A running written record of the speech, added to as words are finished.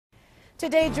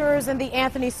Today, jurors in the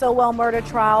Anthony Sowell murder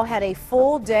trial had a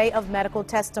full day of medical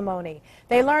testimony.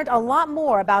 They learned a lot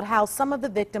more about how some of the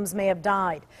victims may have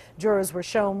died. Jurors were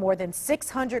shown more than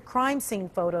 600 crime scene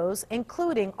photos,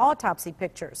 including autopsy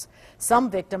pictures. Some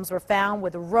victims were found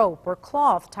with rope or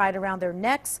cloth tied around their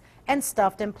necks and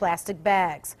stuffed in plastic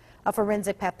bags. A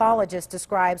forensic pathologist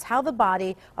describes how the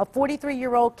body of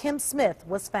 43-year-old Kim Smith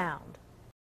was found.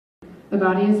 The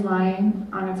body is lying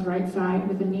on its right side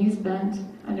with the knees bent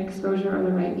and exposure of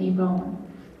the right knee bone.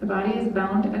 The body is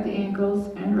bound at the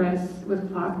ankles and wrists with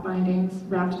cloth bindings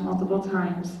wrapped multiple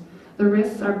times. The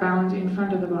wrists are bound in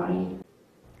front of the body.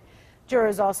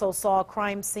 Jurors also saw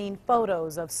crime scene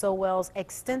photos of Sowell's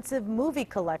extensive movie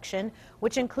collection,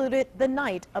 which included The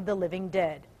Night of the Living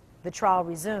Dead. The trial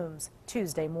resumes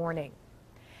Tuesday morning.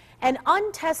 An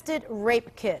untested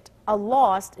rape kit, a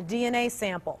lost DNA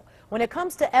sample. When it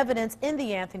comes to evidence in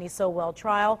the Anthony Sowell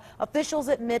trial, officials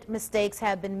admit mistakes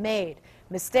have been made.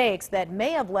 Mistakes that may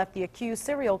have left the accused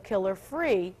serial killer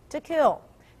free to kill.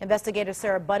 Investigator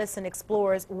Sarah Buduson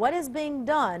explores what is being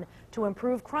done to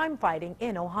improve crime fighting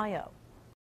in Ohio.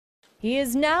 He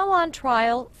is now on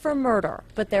trial for murder,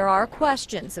 but there are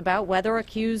questions about whether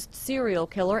accused serial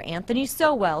killer Anthony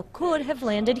Sowell could have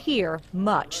landed here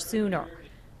much sooner.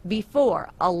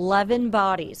 Before, 11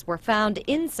 bodies were found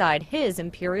inside his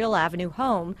Imperial Avenue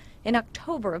home in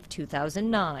October of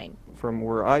 2009. From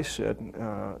where I sit,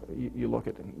 you look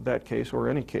at that case or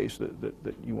any case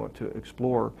that you want to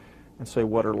explore and say,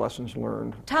 what are lessons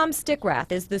learned? Tom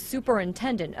Stickrath is the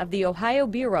superintendent of the Ohio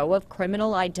Bureau of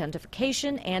Criminal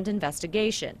Identification and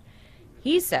Investigation.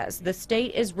 He says the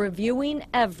state is reviewing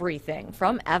everything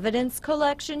from evidence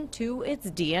collection to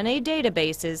its DNA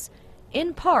databases,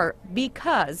 in part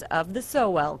because of the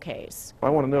Sowell case. I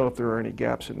want to know if there are any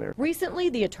gaps in there. Recently,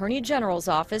 the Attorney General's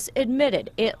office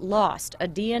admitted it lost a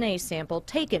DNA sample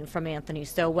taken from Anthony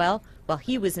Sowell while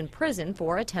he was in prison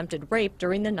for attempted rape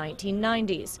during the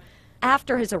 1990s.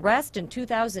 After his arrest in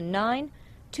 2009,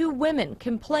 2 women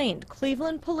complained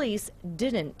Cleveland police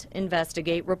didn't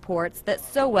investigate reports that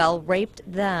Sowell raped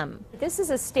them. This is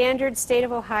a standard state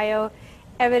of Ohio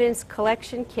evidence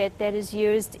collection kit that is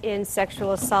used in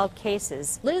sexual assault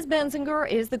cases. Liz Benzinger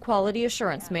is the quality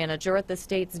assurance manager at the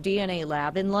state's DNA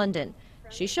lab in London.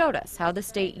 She showed us how the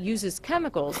state uses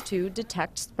chemicals to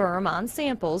detect sperm on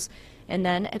samples and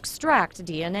then extract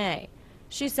DNA.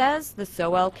 She says the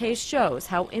Sowell case shows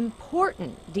how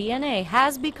important DNA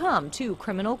has become to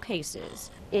criminal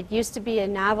cases. It used to be a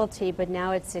novelty, but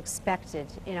now it's expected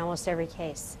in almost every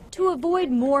case. To avoid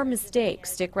more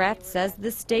mistakes, Stickrath says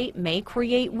the state may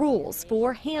create rules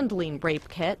for handling rape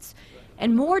kits,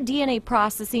 and more DNA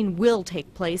processing will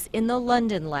take place in the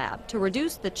London lab to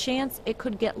reduce the chance it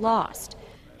could get lost.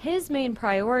 His main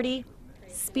priority,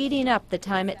 speeding up the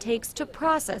time it takes to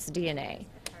process DNA,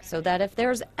 so that if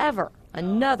there's ever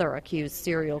another accused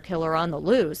serial killer on the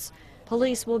loose,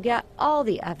 police will get all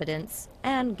the evidence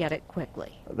and get it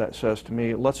quickly. That says to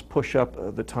me, let's push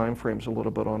up the time frames a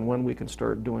little bit on when we can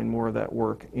start doing more of that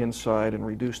work inside and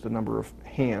reduce the number of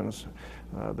hands,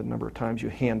 the number of times you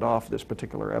hand off this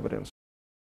particular evidence.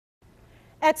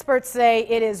 Experts say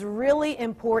it is really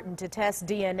important to test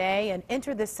DNA and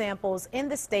enter the samples in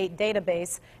the state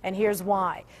database, and here's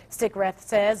why. Stickrath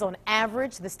says on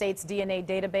average, the state's DNA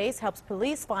database helps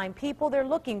police find people they're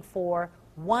looking for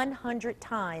 100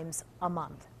 times a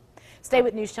month. Stay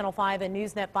with News Channel 5 and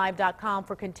NewsNet5.com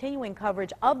for continuing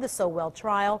coverage of the Sowell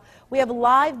trial. We have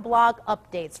live blog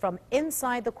updates from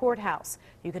inside the courthouse.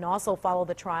 You can also follow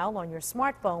the trial on your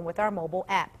smartphone with our mobile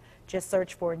app. Just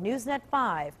search for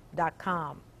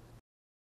NewsNet5.com.